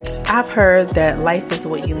I've heard that life is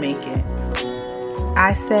what you make it.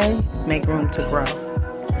 I say make room to grow.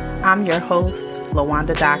 I'm your host,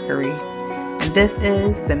 LaWanda Dockery, and this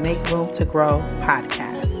is the Make Room to Grow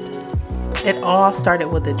podcast. It all started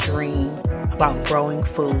with a dream about growing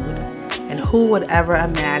food, and who would ever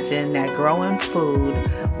imagine that growing food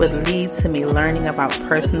would lead to me learning about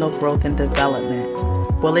personal growth and development?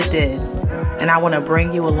 Well, it did, and I want to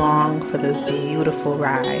bring you along for this beautiful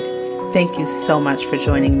ride. Thank you so much for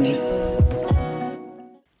joining me.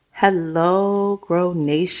 Hello, Grow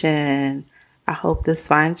Nation. I hope this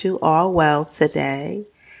finds you all well today.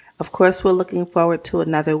 Of course, we're looking forward to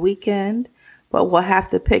another weekend, but we'll have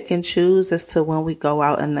to pick and choose as to when we go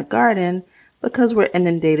out in the garden because we're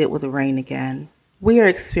inundated with rain again. We are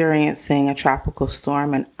experiencing a tropical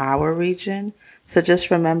storm in our region, so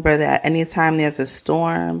just remember that anytime there's a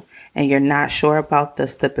storm and you're not sure about the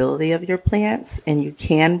stability of your plants and you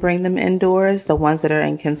can bring them indoors, the ones that are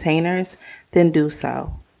in containers, then do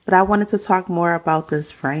so. But I wanted to talk more about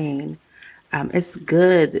this rain. It's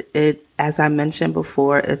good. As I mentioned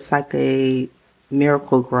before, it's like a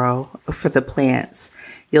miracle grow for the plants.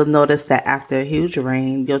 You'll notice that after a huge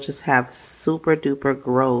rain, you'll just have super duper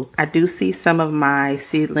growth. I do see some of my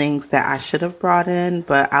seedlings that I should have brought in,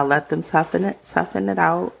 but I let them toughen it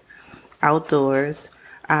out outdoors.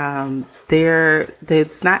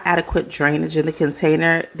 There's not adequate drainage in the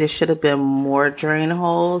container. There should have been more drain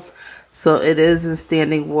holes. So it is in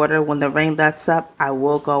standing water. When the rain lets up, I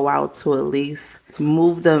will go out to at least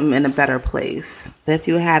move them in a better place. But if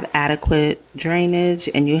you have adequate drainage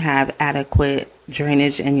and you have adequate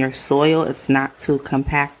drainage in your soil, it's not too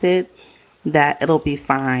compacted, that it'll be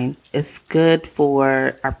fine. It's good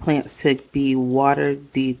for our plants to be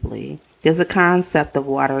watered deeply. There's a concept of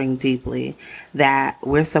watering deeply that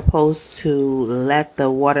we're supposed to let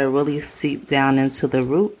the water really seep down into the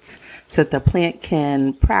roots so that the plant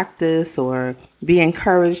can practice or be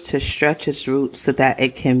encouraged to stretch its roots so that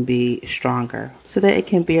it can be stronger, so that it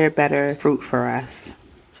can bear better fruit for us.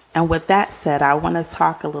 And with that said, I want to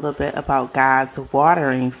talk a little bit about God's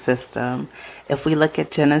watering system. If we look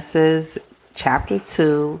at Genesis chapter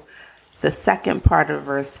 2, the second part of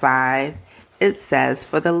verse 5, it says,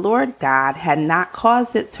 "For the Lord God had not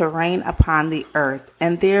caused it to rain upon the earth,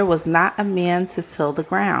 and there was not a man to till the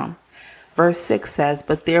ground." Verse 6 says,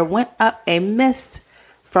 "But there went up a mist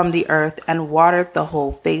from the earth and watered the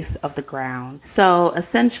whole face of the ground." So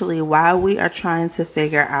essentially, while we are trying to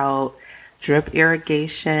figure out drip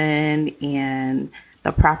irrigation and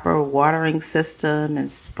the proper watering system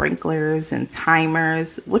and sprinklers and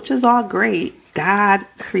timers, which is all great, God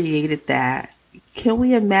created that. Can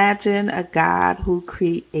we imagine a God who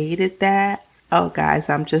created that? Oh, guys,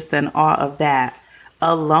 I'm just in awe of that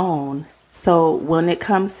alone. So when it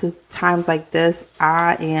comes to times like this,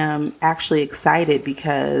 I am actually excited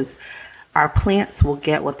because our plants will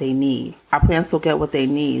get what they need. Our plants will get what they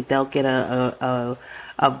need. They'll get a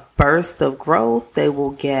burst of growth. They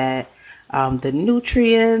will get the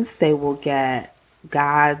nutrients. They will get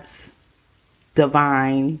God's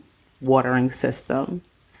divine watering system.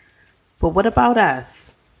 But what about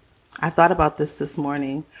us? I thought about this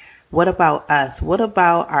morning. What about us? What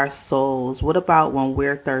about our souls? What about when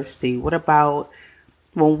we're thirsty? What about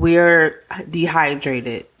when we're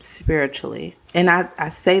dehydrated spiritually? And I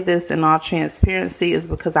say this in all transparency is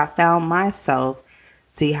because I found myself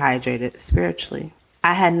dehydrated spiritually.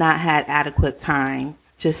 I had not had adequate time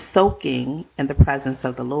just soaking in the presence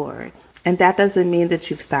of the Lord. And that doesn't mean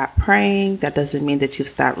that you've stopped praying. That doesn't mean that you've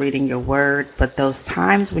stopped reading your word. But those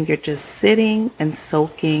times when you're just sitting and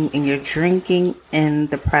soaking and you're drinking in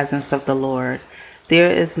the presence of the Lord,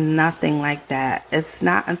 there is nothing like that. It's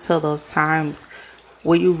not until those times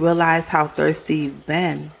where you realize how thirsty you've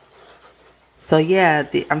been. So yeah,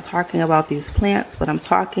 I'm talking about these plants, but I'm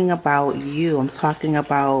talking about you. I'm talking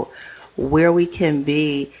about where we can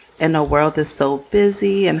be in a world that's so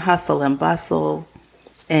busy and hustle and bustle,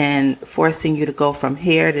 and forcing you to go from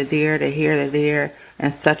here to there to here to there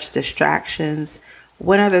and such distractions.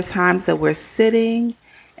 When are the times that we're sitting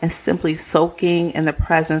and simply soaking in the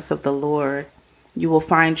presence of the Lord? You will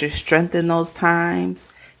find your strength in those times.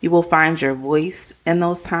 You will find your voice in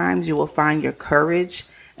those times. You will find your courage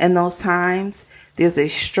in those times. There's a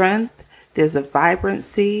strength. There's a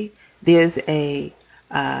vibrancy. There's a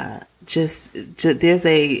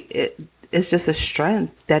it's just a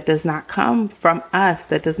strength that does not come from us,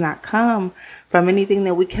 that does not come from anything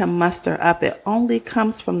that we can muster up. It only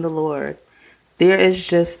comes from the Lord. There is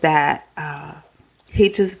just that, He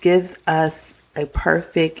just gives us a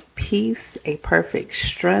perfect peace, a perfect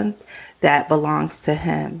strength that belongs to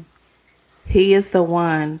Him. He is the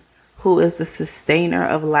one who is the sustainer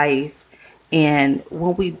of life And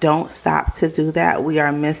when we don't stop to do that, we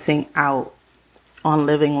are missing out on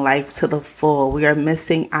living life to the full. We are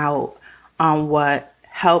missing out on what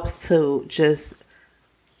helps to just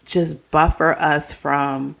buffer us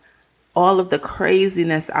from all of the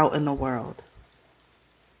craziness out in the world.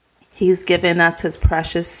 He's given us his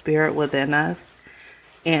precious spirit within us.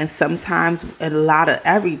 And sometimes,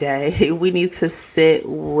 every day, we need to sit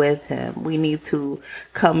with him. We need to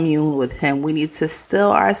commune with him. We need to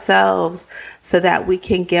still ourselves so that we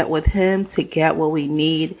can get with him to get what we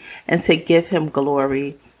need and to give him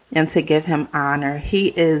glory and to give him honor. He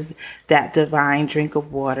is that divine drink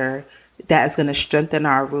of water that is going to strengthen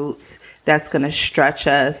our roots, that's going to stretch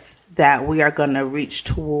us, that we are going to reach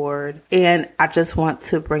toward. And I just want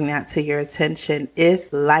to bring that to your attention.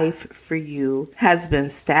 If life for you has been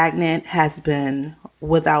stagnant, has been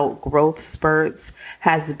without growth spurts,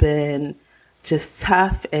 has been just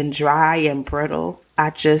tough and dry and brittle,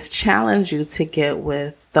 I just challenge you to get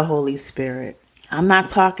with the Holy Spirit. I'm not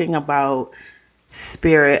talking about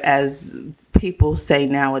spirit as people say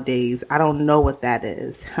nowadays. I don't know what that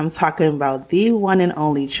is. I'm talking about the one and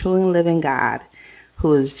only true and living God,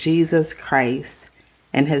 who is Jesus Christ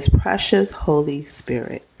and his precious Holy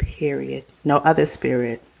Spirit, period. No other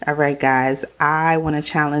spirit. All right, guys, I want to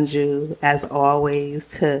challenge you, as always,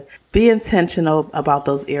 to be intentional about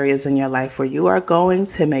those areas in your life where you are going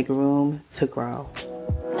to make room to grow.